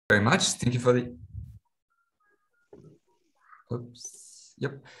Very much. Thank you for the. Oops.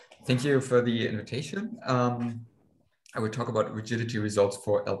 Yep. Thank you for the invitation. I will talk about rigidity results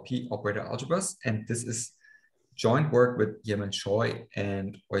for LP operator algebras, and this is joint work with Yemen Choi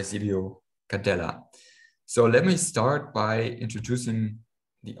and Oisilio Cadella. So let me start by introducing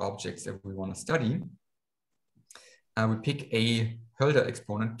the objects that we want to study. We pick a Hölder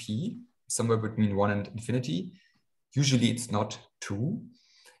exponent P, somewhere between 1 and infinity. Usually it's not 2.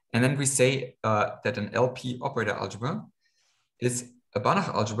 And then we say that an LP operator algebra is a Banach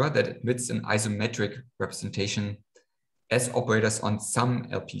algebra that admits an isometric representation as operators on some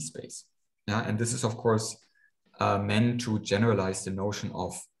LP space. Yeah, and this is, of course, meant to generalize the notion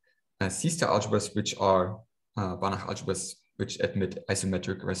of C-star algebras, which are Banach algebras which admit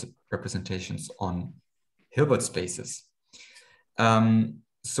isometric representations on Hilbert spaces.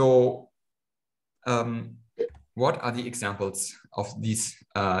 What are the examples of these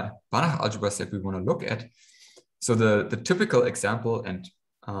Banach algebras that we want to look at? So the typical example, and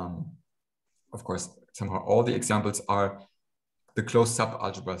of course, somehow all the examples are the closed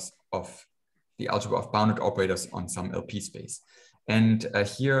subalgebras of the algebra of bounded operators on some LP space. And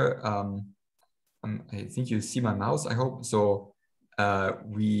here, I think you see my mouse, I hope. So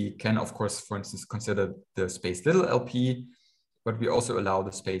we can, of course, for instance, consider the space little LP, but we also allow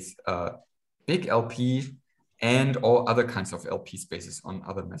the space big LP and all other kinds of LP spaces on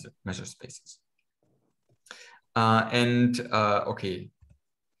other measure spaces. Okay,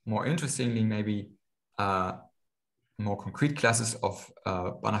 more interestingly, maybe more concrete classes of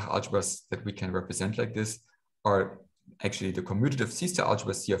Banach algebras that we can represent like this are actually the commutative C-star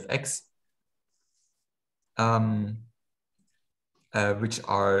algebra C of X, which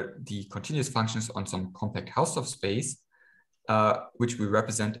are the continuous functions on some compact Hausdorff space, which we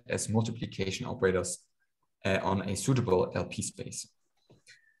represent as multiplication operators on a suitable LP space.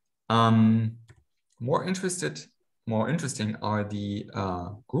 More interesting are the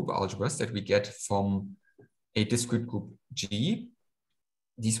group algebras that we get from a discrete group G.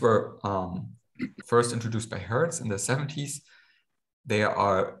 These were first introduced by Hertz in the 70s. They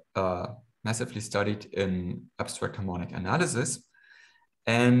are massively studied in abstract harmonic analysis.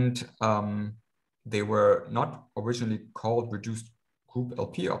 And they were not originally called reduced group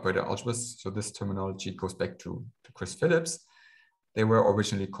LP operator algebras. So this terminology goes back to Chris Phillips. They were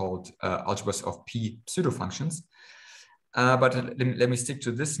originally called algebras of P pseudo-functions. But let me stick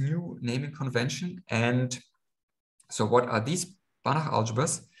to this new naming convention. And so what are these Banach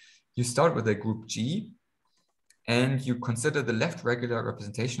algebras? You start with a group G, and you consider the left regular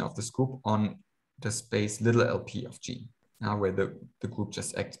representation of this group on the space little LP of G, where the group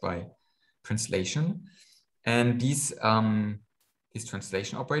just acts by translation. And these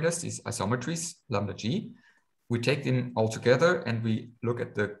translation operators, these isometries, lambda G, we take them all together and we look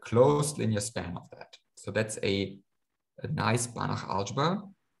at the closed linear span of that. So that's a nice Banach algebra,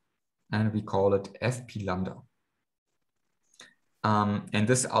 and we call it FP lambda. And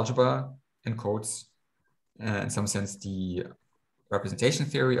this algebra encodes, in some sense, the representation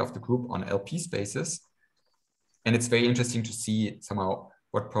theory of the group on LP spaces. And it's very interesting to see somehow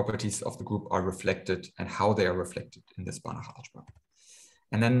what properties of the group are reflected and how they are reflected in this Banach algebra.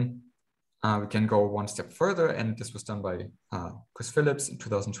 And then we can go one step further, and this was done by Chris Phillips in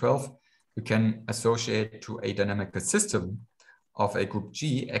 2012. We can associate to a dynamical system of a group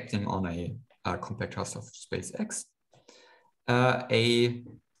G acting on a compact Hausdorff space X, a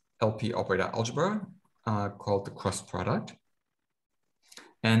LP operator algebra called the cross product.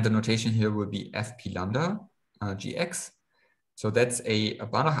 And the notation here will be FP lambda GX. So that's a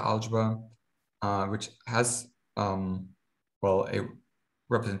Banach algebra which has, well, a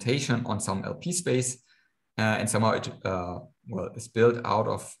representation on some LP space, and somehow it is built out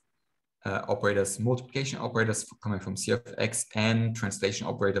of operators, multiplication operators coming from C of X and translation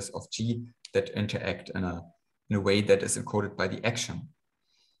operators of G that interact in a way that is encoded by the action.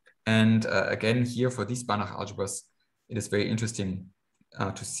 And again, here for these Banach algebras, it is very interesting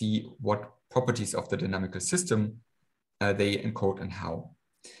to see what properties of the dynamical system they encode and how.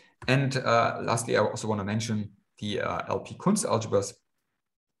 And lastly, I also want to mention the LP Kunst algebras.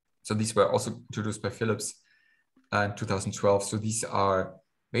 So these were also introduced by Phillips in 2012. So these are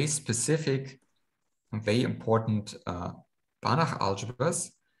very specific and very important Banach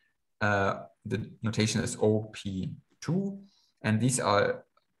algebras. The notation is OP2, and these are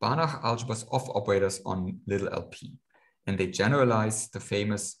Banach algebras of operators on little LP, and they generalize the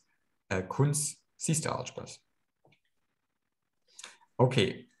famous Kunz C-star algebras.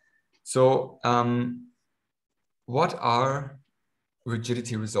 Okay, so what are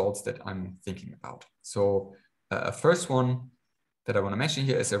rigidity results that I'm thinking about? So first one that I want to mention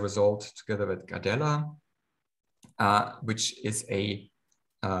here is a result together with Gardella, which is a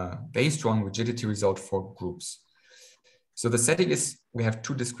very strong rigidity result for groups. So the setting is we have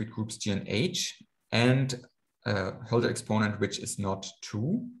two discrete groups, G and H, and a Hölder exponent which is not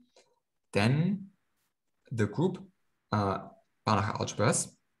true. Then the group Banach algebras,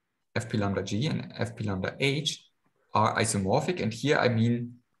 Fp lambda G and Fp lambda H, are isomorphic. And here I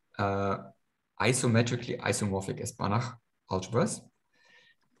mean isometrically isomorphic as Banach algebras.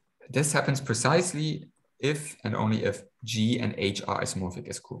 This happens precisely if and only if G and H are isomorphic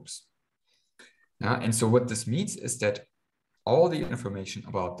as groups. And so what this means is that all the information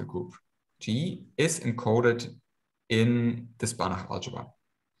about the group G is encoded in this Banach algebra.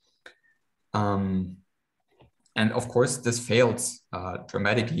 And of course, this fails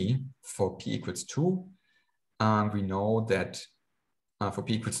dramatically for p equals 2. We know that for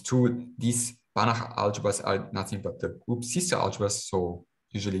p equals 2, these Banach algebras are nothing but the group C-star algebras, so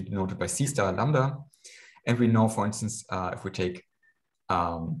usually denoted by C-star lambda. And we know, for instance, if we take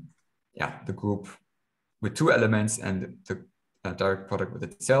the group with 2 elements and the direct product with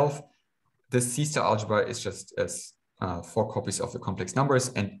itself, this C-star algebra is just as 4 copies of the complex numbers,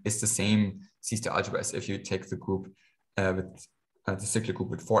 and is the same C-star algebra as if you take the group with the cyclic group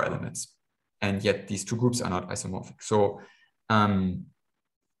with 4 elements. And yet these two groups are not isomorphic. So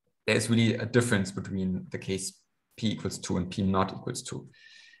there's really a difference between the case p equals 2 and p not equals 2.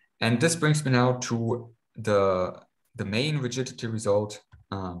 And this brings me now to the main rigidity result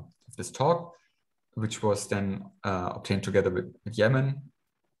of this talk, which was then obtained together with Yemen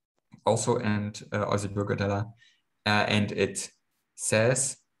also, and Ozzy Burgadella. And it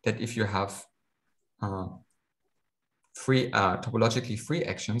says that if you have topologically free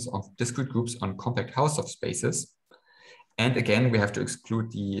actions of discrete groups on compact Hausdorff spaces, and again, we have to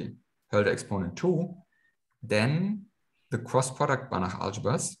exclude the Hölder exponent 2, then the cross product Banach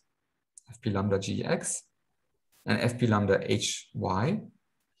algebras, Fp lambda Gx and Fp lambda Hy,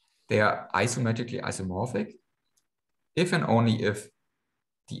 they are isometrically isomorphic if and only if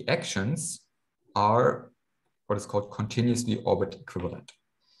the actions are what is called continuously orbit equivalent.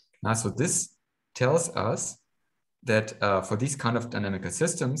 So this tells us that for these kind of dynamical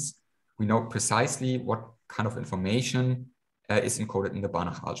systems, we know precisely what kind of information is encoded in the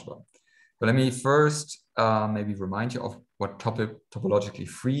Banach algebra. But let me first maybe remind you of what topologically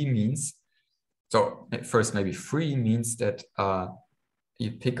free means. So first, maybe free means that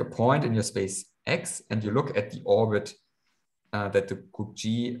you pick a point in your space X and you look at the orbit that the group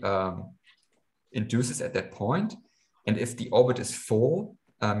G induces at that point. And if the orbit is full,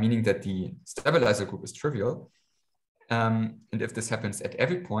 meaning that the stabilizer group is trivial, and if this happens at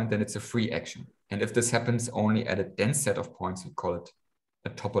every point, then it's a free action. And if this happens only at a dense set of points, we call it a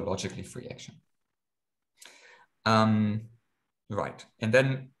topologically free action. Right. And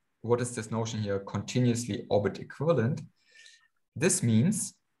then what is this notion here, continuously orbit equivalent? This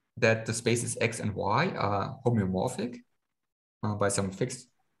means that the spaces X and Y are homeomorphic by some fixed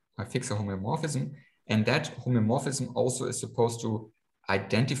homeomorphism. And that homeomorphism also is supposed to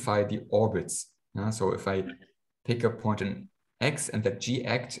identify the orbits. So if I pick a point in X and let G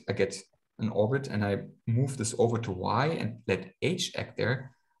act, I get an orbit, and I move this over to Y and let H act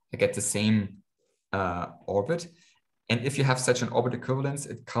there, I get the same orbit. And if you have such an orbit equivalence,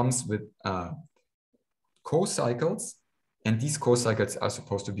 it comes with co-cycles, and these co-cycles are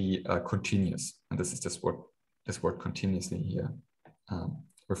supposed to be continuous. And this is just what this word continuously here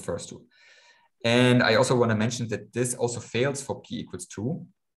refers to. And I also want to mention that this also fails for p equals 2.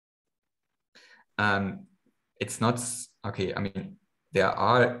 It's not, okay, I mean, there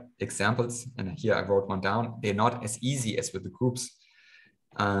are examples, and here I wrote one down. They're not as easy as with the groups.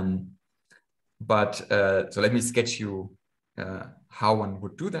 So let me sketch you how one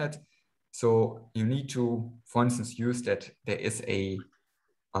would do that. So you need to, for instance, use that there is a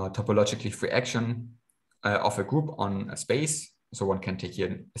topologically free action of a group on a space. So one can take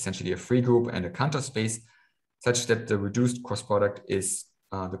here essentially a free group and a Cantor space, such that the reduced cross product is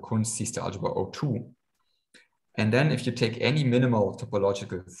the Kunz C-star algebra O2. And then if you take any minimal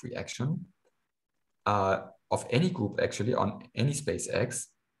topological free action of any group actually on any space X,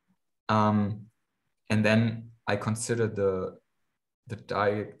 and then I consider the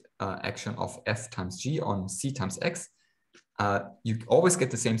direct action of F times G on C times X, you always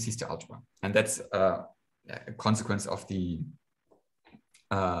get the same C-star algebra. And that's a consequence of the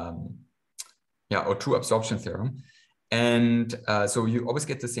O2 absorption theorem. And so you always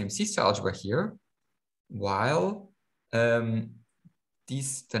get the same C-star algebra here, while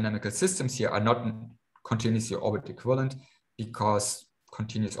these dynamical systems here are not continuously orbit equivalent, because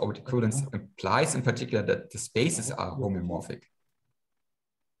continuous orbit equivalence implies in particular that the spaces are homeomorphic.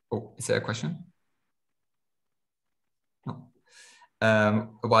 Oh, is there a question? No.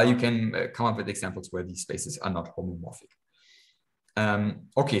 While you can come up with examples where these spaces are not homomorphic.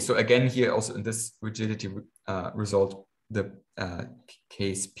 Okay, so again, here also in this rigidity result, the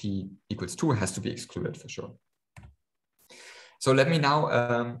case P equals 2 has to be excluded for sure. So let me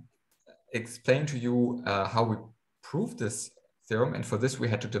now explain to you how we prove this theorem. And for this, we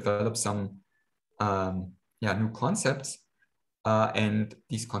had to develop some new concepts. And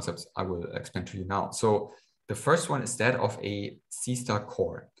these concepts I will explain to you now. So the first one is that of a C-star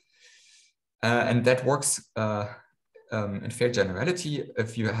core. And that works in fair generality.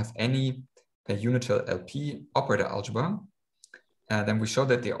 If you have any unital LP operator algebra, then we show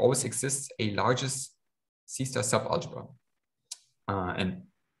that there always exists a largest C-star subalgebra. And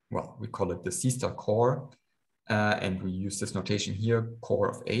well, we call it the C-star core. And we use this notation here, core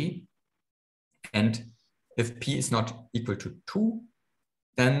of A. And if P is not equal to 2,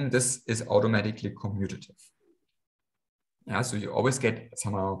 then this is automatically commutative. Yeah, so you always get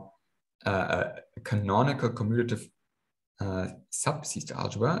somehow a canonical commutative sub-C-star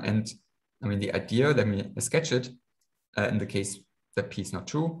algebra. And I mean, the idea, let me sketch it, in the case that P is not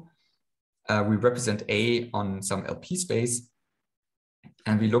true, we represent A on some LP space,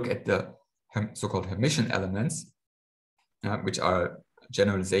 and we look at the so-called Hermitian elements, which are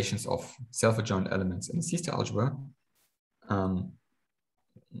generalizations of self-adjoint elements in the C-star algebra.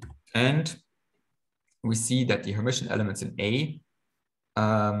 And we see that the Hermitian elements in A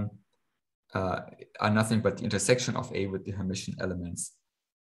are nothing but the intersection of A with the Hermitian elements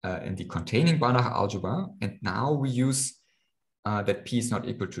in the containing Banach algebra. And now we use that P is not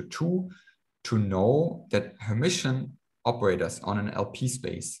equal to 2 to know that Hermitian operators on an LP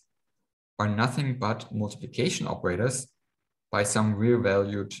space are nothing but multiplication operators by some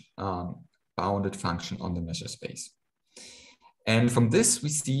real-valued bounded function on the measure space. And from this, we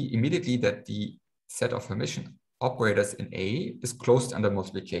see immediately that the set of Hermitian operators in A is closed under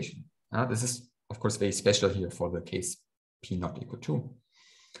multiplication. This is, of course, very special here for the case P not equal to.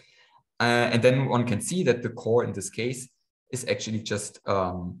 And then one can see that the core in this case is actually just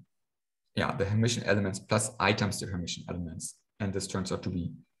the Hermitian elements plus I times the Hermitian elements. And this turns out to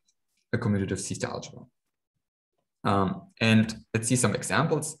be a commutative C-star algebra. And let's see some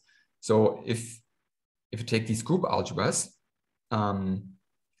examples. So if you take these group algebras,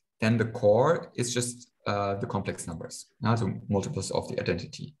 then the core is just the complex numbers, so multiples of the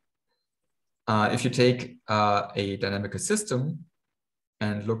identity. If you take a dynamical system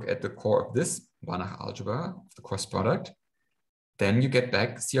and look at the core of this Banach algebra, the cross product, then you get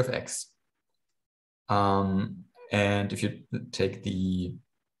back C of x. And if you take the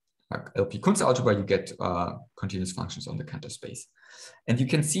LP Kunst algebra, you get continuous functions on the Cantor space. And you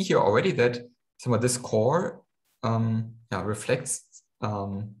can see here already that some of this core reflects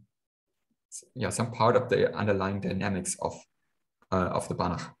some part of the underlying dynamics of the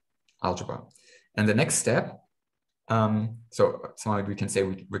Banach algebra. And the next step, so somehow we can say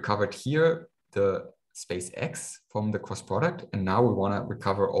we recovered here the space X from the cross product, and now we want to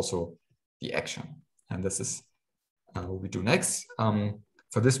recover also the action. And this is what we do next.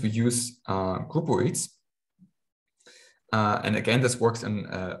 For this, we use groupoids. And again, this works in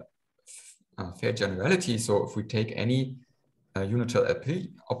fair generality. So if we take any unital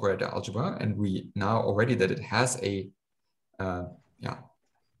LP operator algebra, and we now already that it has a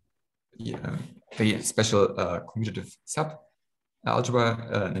very special commutative sub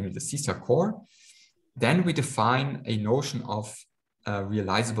algebra, namely the C-star core, then we define a notion of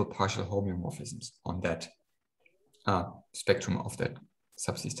realizable partial homeomorphisms on that spectrum of that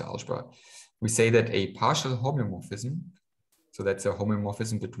sub C-star algebra. We say that a partial homeomorphism, so that's a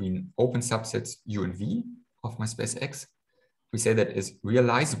homeomorphism between open subsets U and V of my space X, we say that is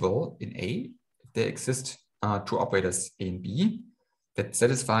realizable in A if there exist two operators A and B that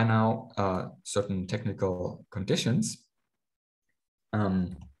satisfy now certain technical conditions.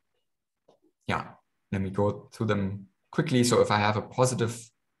 Let me go through them quickly. So if I have a positive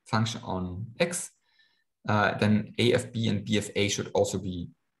function on X, then A of B and B of A should also be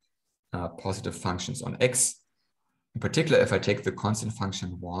positive functions on X. In particular, if I take the constant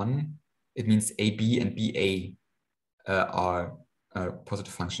function 1, it means AB and BA are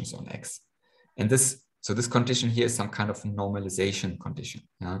positive functions on X. And this condition here is some kind of normalization condition.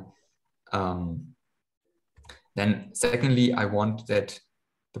 Then secondly, I want that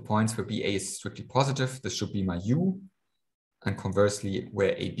the points where BA is strictly positive, this should be my U. And conversely,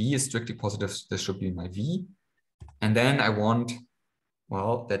 where AB is strictly positive, this should be my V. And then I want,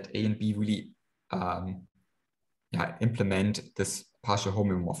 well, that A and B really implement this partial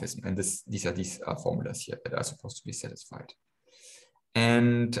homeomorphism. And these are these formulas here that are supposed to be satisfied.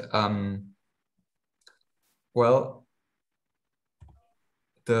 And well,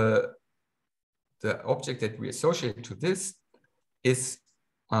 the object that we associate to this is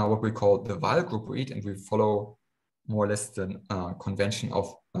what we call the Weyl group read, and we follow more or less the convention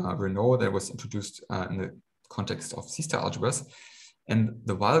of Renault that was introduced in the context of C-star algebras. And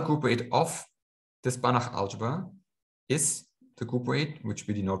the Weyl group read of this Banach algebra is the group read, which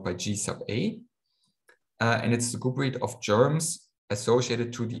we denote by G sub A. And it's the group read of germs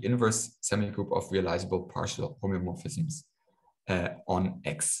associated to the inverse semigroup of realizable partial homeomorphisms on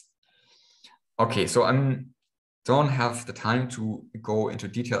X. Okay, so I don't have the time to go into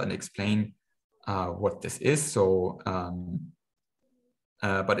detail and explain what this is. So,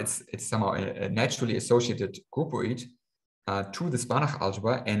 but it's somehow a naturally associated group read to this Banach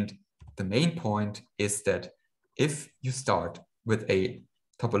algebra. And the main point is that if you start with a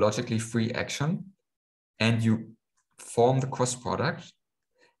topologically free action and you form the cross product,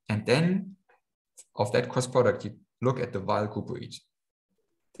 and then of that cross product, you look at the Weyl group read,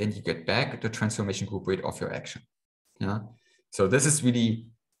 then you get back the transformation group read of your action. Yeah. So this is really,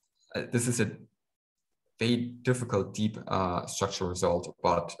 this is a very difficult, deep structural result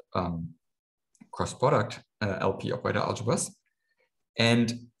about cross product LP operator algebras.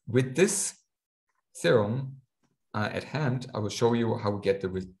 And with this theorem at hand, I will show you how we get the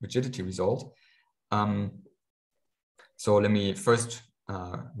rigidity result. So let me first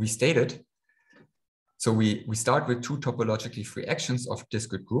restate it. So we start with two topologically free actions of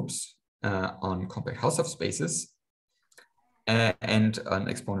discrete groups on compact Hausdorff spaces and an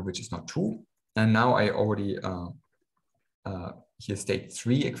exponent which is not 2. And now I already here state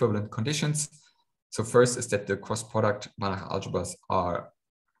 3 equivalent conditions. So first is that the cross product Banach algebras are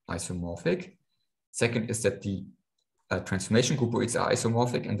isomorphic. Second is that the transformation group reads are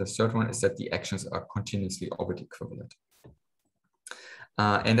isomorphic. And the third one is that the actions are continuously orbit equivalent.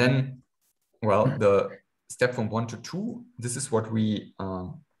 And then, well, the step from 1 to 2, this is what we,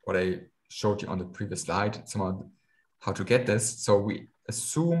 what I showed you on the previous slide, somehow how to get this. So we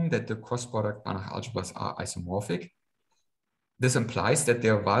assume that the cross product Banach algebras are isomorphic. This implies that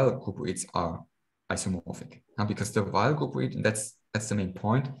their Weyl group reads are isomorphic. Because the Weyl group read, and that's the main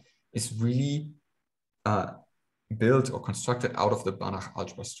point, is really built or constructed out of the Banach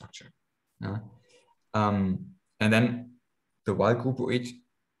algebra structure. And then the Weyl group read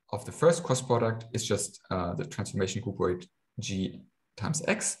of the first cross product is just the transformation group read G times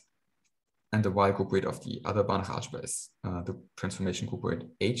X. And the Weyl group read of the other Banach algebra is the transformation group read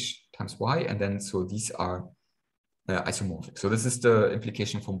H times Y. And then, so these are isomorphic. So this is the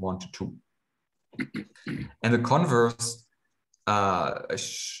implication from 1 to 2. And the converse,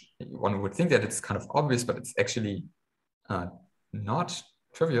 one would think that it's kind of obvious, but it's actually not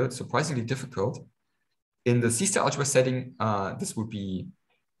trivial. It's surprisingly difficult. In the C-star algebra setting, this would be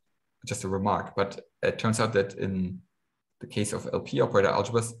just a remark, but it turns out that in the case of LP operator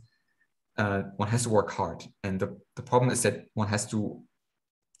algebras, one has to work hard. And the problem is that one has to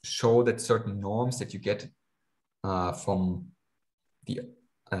show that certain norms that you get from the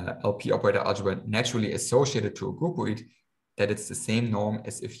LP operator algebra naturally associated to a group read, that it's the same norm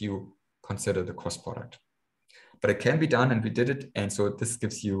as if you consider the cross product. But it can be done, and we did it. And so this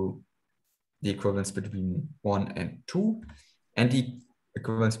gives you the equivalence between 1 and 2, and the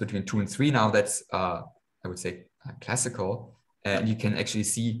equivalence between 2 and 3. Now that's, I would say, classical. And you can actually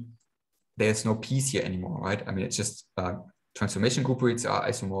see there's no piece here anymore, right? I mean, it's just transformation group reads are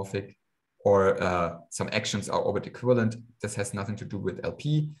isomorphic, or some actions are orbit equivalent. This has nothing to do with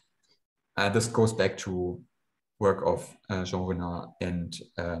LP. This goes back to work of Jean Renard and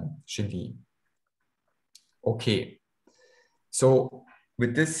Shinli. Okay, so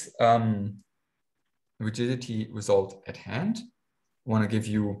with this rigidity result at hand, I want to give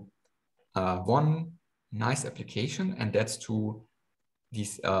you one nice application, and that's to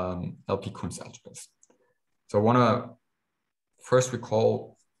these LP Kunst algebras. So I want to first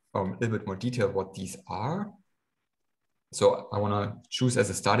recall a little bit more detail what these are. So I want to choose as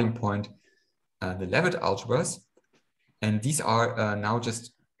a starting point the Levitt algebras. And these are now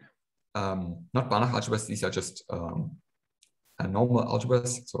just not Banach algebras, these are just normal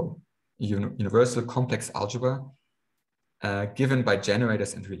algebras. So universal complex algebra given by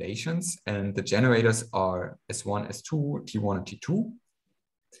generators and relations. And the generators are S1, S2, T1, and T2.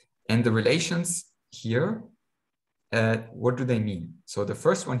 And the relations here, what do they mean? So the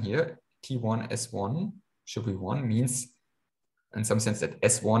first one here, T1, S1, should be 1, means in some sense that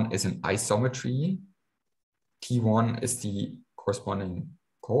S1 is an isometry. T1 is the corresponding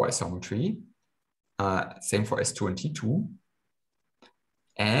co-isometry. Same for S2 and T2.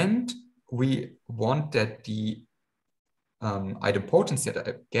 And we want that the idempotence that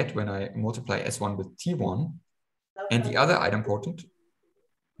I get when I multiply S1 with T1 and the other idempotent,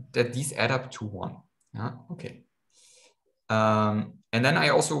 that these add up to 1. Yeah, okay. And then I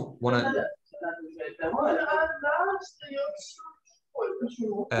also want to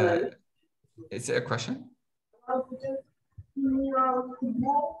is there a question?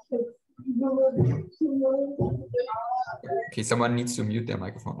 Okay, someone needs to mute their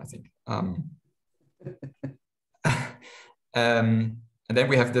microphone, I think. And then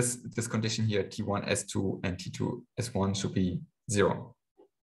we have this condition here, T1 S2 and T2 S1 should be 0.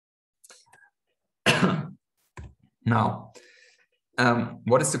 Now,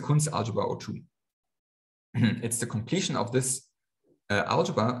 what is the Kunz algebra O2? It's the completion of this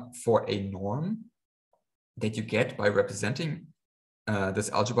algebra for a norm that you get by representing this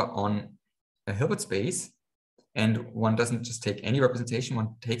algebra on a Hilbert space. And one doesn't just take any representation,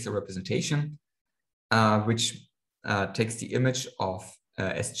 one takes a representation which takes the image of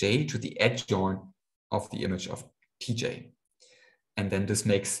Sj to the adjoint of the image of Tj. And then this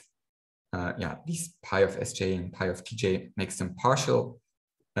makes, these pi of Sj and pi of Tj makes them partial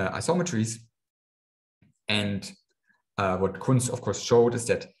isometries. And what Kunz, of course, showed is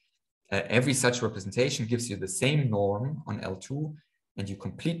that every such representation gives you the same norm on L2, and you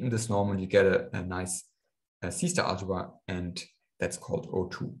complete in this norm and you get a nice C-star algebra, and that's called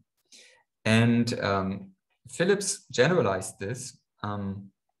O2. And Phillips generalized this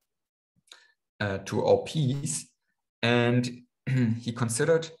to all P's, and he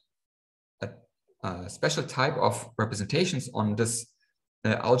considered a special type of representations on this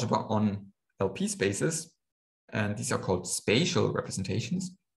algebra on LP spaces, and these are called spatial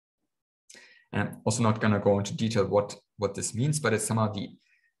representations. And I'm also not going to go into detail what this means, but it's somehow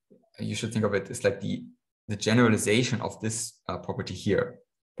you should think of it as like the generalization of this property here.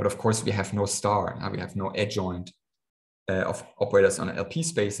 But of course, we have no star. We have no adjoint of operators on LP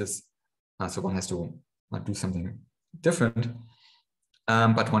spaces. So one has to do something different.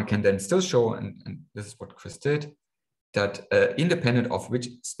 But one can then still show, and this is what Chris did, that independent of which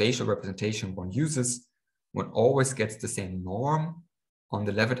spatial representation one uses, one always gets the same norm on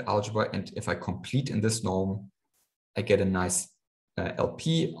the Levitt algebra. And if I complete in this norm, I get a nice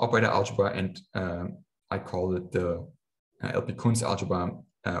LP operator algebra, and I call it the LP Kunz algebra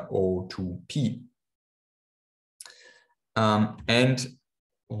O2P. And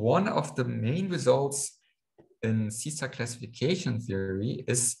one of the main results in C-star classification theory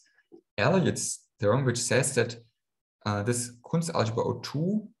is Elliott's theorem, which says that this Kunz algebra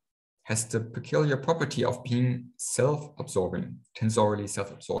O2 has the peculiar property of being self-absorbing, tensorally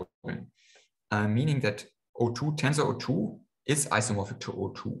self-absorbing, meaning that O2, tensor O2 is isomorphic to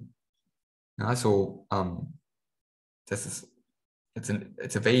O2. So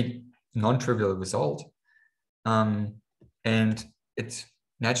it's a very non-trivial result, and it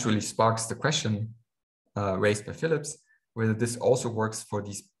naturally sparks the question raised by Phillips whether this also works for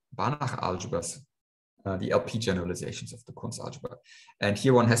these Banach algebras, the LP generalizations of the Kunz algebra. And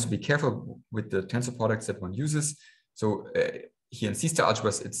here one has to be careful with the tensor products that one uses. So here in C-star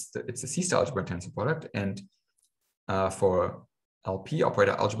algebras, it's a C-star algebra tensor product, and for LP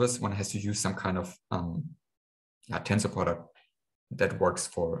operator algebras, one has to use some kind of tensor product that works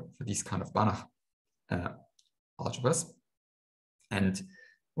for these kind of Banach algebras. And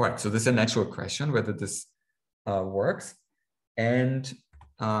right, so this is a natural question whether this works. And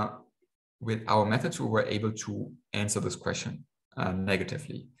with our methods, we were able to answer this question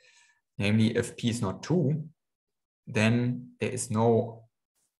negatively. Namely, if P is not 2, then there is no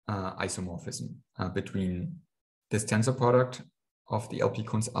isomorphism between this tensor product of the LP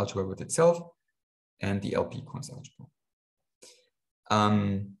Kunz algebra with itself and the LP Kunz algebra.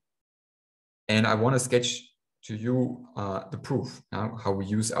 And I want to sketch to you the proof, how we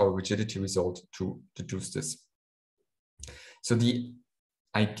use our rigidity result to deduce this. So the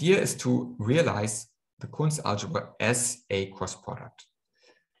idea is to realize the Kunz algebra as a cross product.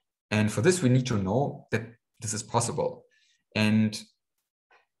 And for this, we need to know that this is possible. And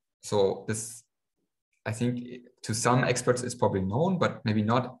so this, I think, to some experts is probably known, but maybe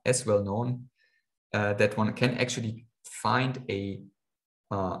not as well known, that one can actually find an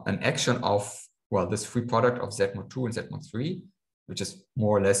action of, well, this free product of Z mod 2 and Z mod 3, which is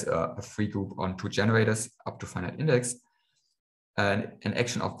more or less a free group on 2 generators up to finite index, and an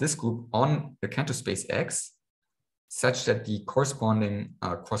action of this group on the Cantor space X, such that the corresponding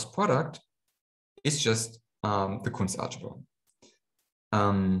cross product is just the Kunz algebra.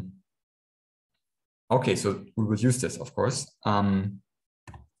 Okay, so we will use this, of course.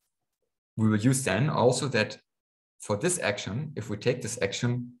 We will use then also that for this action, if we take this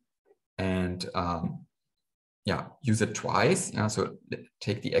action and use it twice. So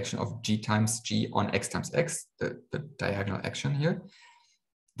take the action of G times G on X times X, the diagonal action here.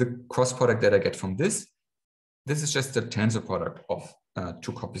 The cross product that I get from this is just the tensor product of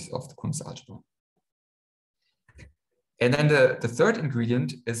two copies of the Kunz algebra. And then the third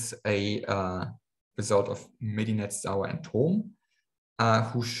ingredient is a result of Medinet, Sauer, and Thom,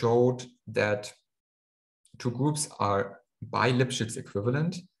 who showed that two groups are bi-Lipschitz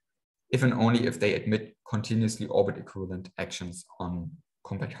equivalent if and only if they admit continuously orbit equivalent actions on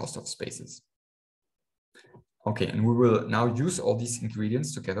compact Hausdorff spaces. Okay, and we will now use all these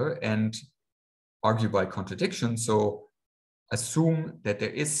ingredients together and argue by contradiction. So assume that there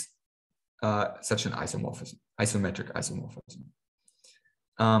is such an isomorphism, isometric isomorphism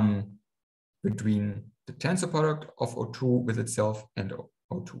between the tensor product of O2 with itself and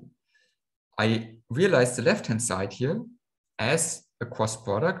O2. I realize the left-hand side here as a cross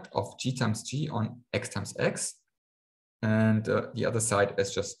product of G times G on X times X, and the other side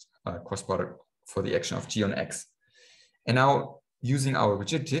as just a cross product for the action of G on X. And now using our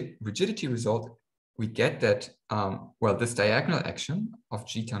rigidity result, we get that, well, this diagonal action of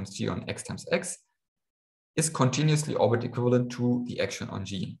G times G on X times X is continuously orbit equivalent to the action on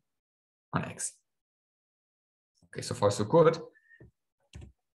G on X. Okay, so far so good.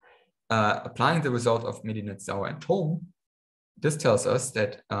 Applying the result of Medinet, Sauer, and Thom, this tells us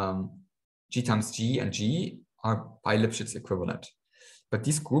that G times G and G are bi-Lipschitz equivalent. But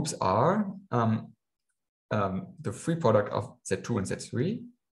these groups are the free product of Z2 and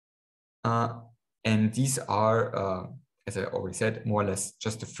Z3. And these are, as I already said, more or less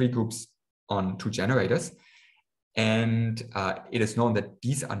just the free groups on two generators. And it is known that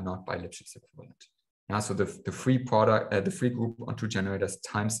these are not bi-Lipschitz equivalent. So the free product, the free group on two generators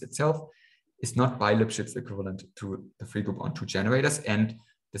times itself is not bi-Lipschitz equivalent to the free group on two generators. And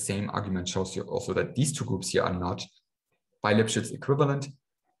the same argument shows you also that these two groups here are not bi-Lipschitz equivalent.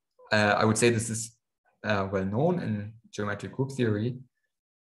 I would say this is well known in geometric group theory.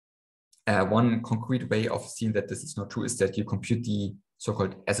 One concrete way of seeing that this is not true is that you compute the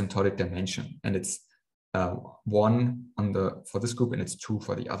so-called asymptotic dimension, and it's 1 for this group and it's 2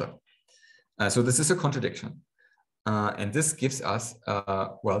 for the other. So this is a contradiction. And this gives us,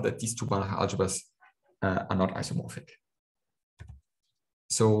 well, that these two Banach algebras are not isomorphic.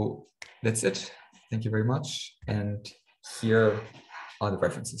 So that's it. Thank you very much. And here are the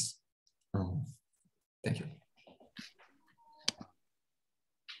references. Thank you.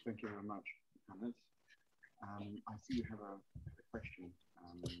 Thank you very much, Hannes. I see you have a question.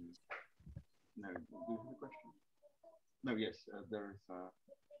 No, do you have a question? No, yes, there is.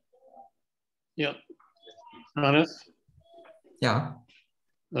 Yeah, Hannes? Yeah.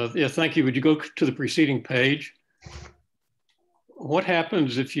 Yeah, thank you. Would you go to the preceding page? What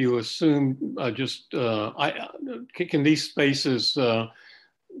happens if you assume can these spaces, the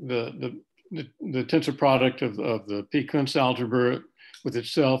tensor product of the P-Kunz algebra with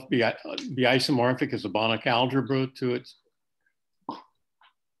itself be isomorphic as a Banach algebra to its?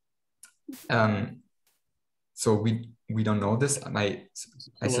 So we don't know this. I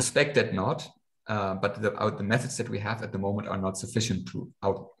suspect that not, but the methods that we have at the moment are not sufficient to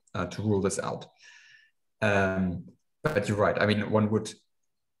rule this out. But you're right. I mean, one would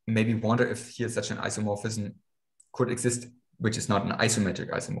maybe wonder if here such an isomorphism could exist, which is not an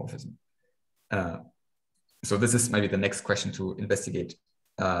isometric isomorphism. So this is maybe the next question to investigate.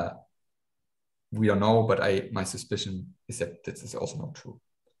 We don't know, but my suspicion is that this is also not true.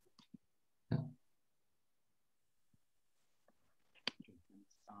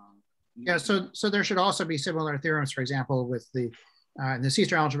 Yeah, so there should also be similar theorems, for example, with the in the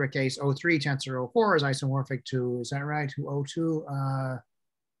C-star algebra case, O3 tensor O4 is isomorphic to, is that right, to O2?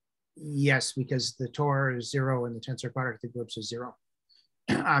 Yes, because the TOR is 0 and the tensor product of the groups is 0.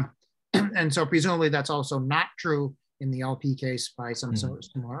 And so presumably that's also not true in the LP case by some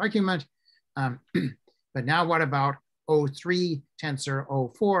similar argument. But now what about O3 tensor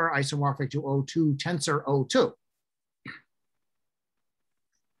O4 isomorphic to O2 tensor O2?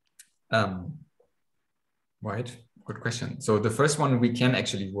 Right, good question. So the first one we can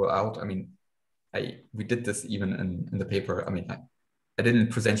actually rule out. I mean, we did this even in the paper. I mean, I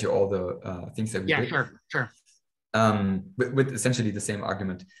didn't present you all the things that we did. Yeah, sure. With essentially the same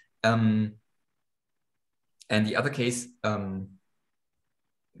argument. And the other case,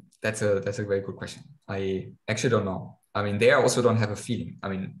 that's a very good question. I actually don't know. I mean, there I also don't have a feeling. I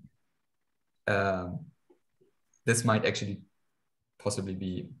mean, this might actually possibly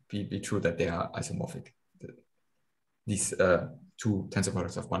be true that they are isomorphic. These two tensor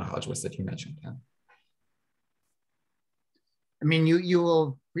products of Banach algebras that you mentioned. Yeah. I mean, you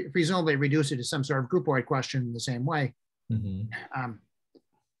will presumably reduce it to some sort of groupoid question in the same way. I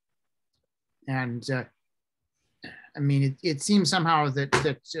mean, it seems somehow that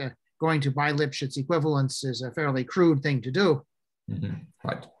going to bi-Lipschitz equivalence is a fairly crude thing to do.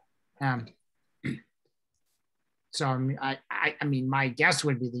 Right. So I mean, my guess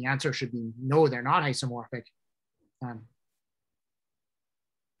would be the answer should be no, they're not isomorphic.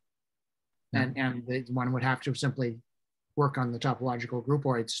 And one would have to simply work on the topological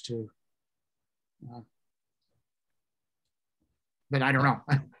groupoids to, but I don't know.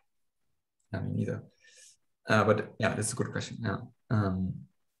 I mean, neither. But yeah, that's a good question. Yeah.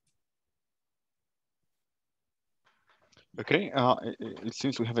 Okay, it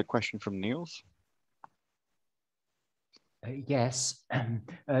seems we have a question from Niels. Yes,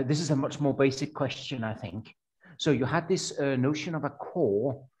 this is a much more basic question, I think. So you had this notion of a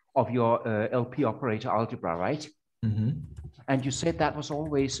core of your LP operator algebra, right? And you said that was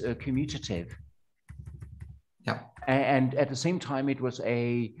always commutative. Yeah. And at the same time, it was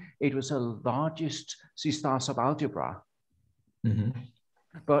a largest C-star subalgebra.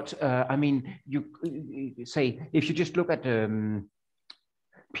 But I mean, you say if you just look at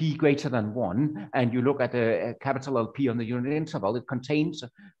p greater than 1, and you look at a capital LP on the unit interval, it contains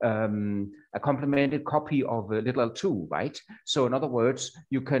a complemented copy of little l2, right? So in other words,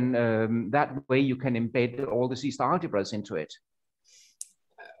 you can that way you can embed all the C-star algebras into it,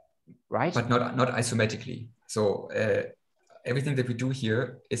 right? But not isometrically. So everything that we do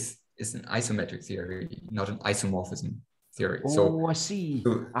here is an isometric theory, not an isomorphism theory. Oh, so I see.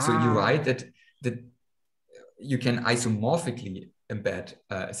 So you're right that you can isomorphically embed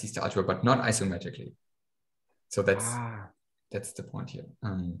a C-star algebra, but not isometrically. So that's the point here.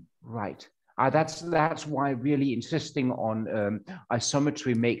 Right. That's why really insisting on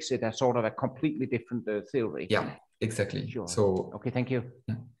isometry makes it a sort of a completely different theory. Yeah, exactly. Sure. So okay, thank you.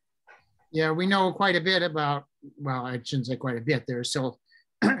 Yeah, we know quite a bit about, well, I shouldn't say quite a bit. There's still,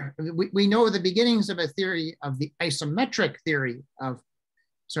 we know the beginnings of a theory of the isometric theory of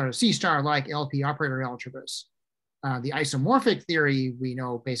sort of C-star-like LP operator algebras. The isomorphic theory, we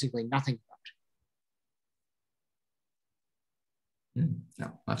know basically nothing about.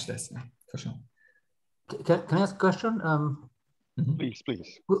 No, much less, yeah, for sure. Can I ask a question? Please,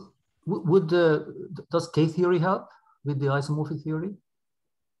 please. Does K-theory help with the isomorphic theory?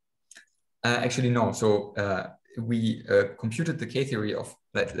 Actually, no. So we computed the K-theory of,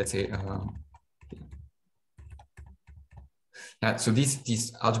 let's say, so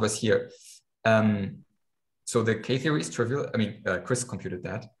these algebras here. So the K-theory is trivial. I mean, Chris computed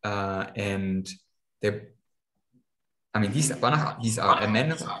that, and they. I mean, these are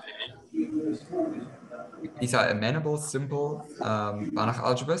amenable. These are amenable, simple Banach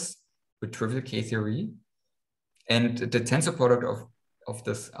algebras with trivial K-theory, and the tensor product of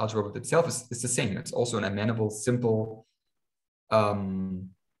this algebra with itself is the same. It's also an amenable, simple Banach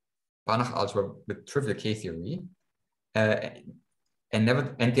algebra with trivial K-theory, and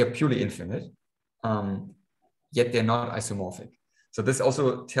they're purely infinite. Yet they're not isomorphic. So this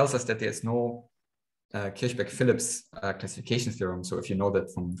also tells us that there's no Kirchberg-Phillips classification theorem. So if you know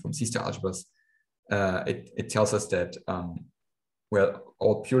that from C-star algebras, it tells us that, well,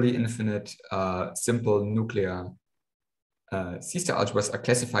 all purely infinite, simple nuclear C-star algebras are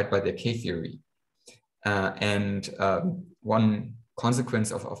classified by their K-theory. And one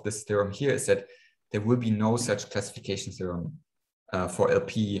consequence of this theorem here is that there will be no such classification theorem for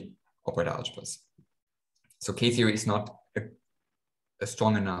LP operator algebras. So K-theory is not a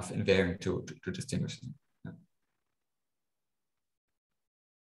strong enough invariant to distinguish them. Yeah.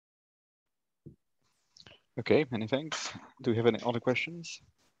 Okay, many thanks. Do we have any other questions?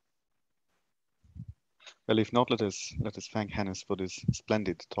 Well, if not, let us thank Hannes for this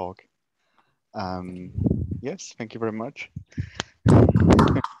splendid talk. Yes, thank you very much.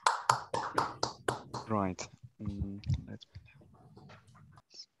 Right. Let's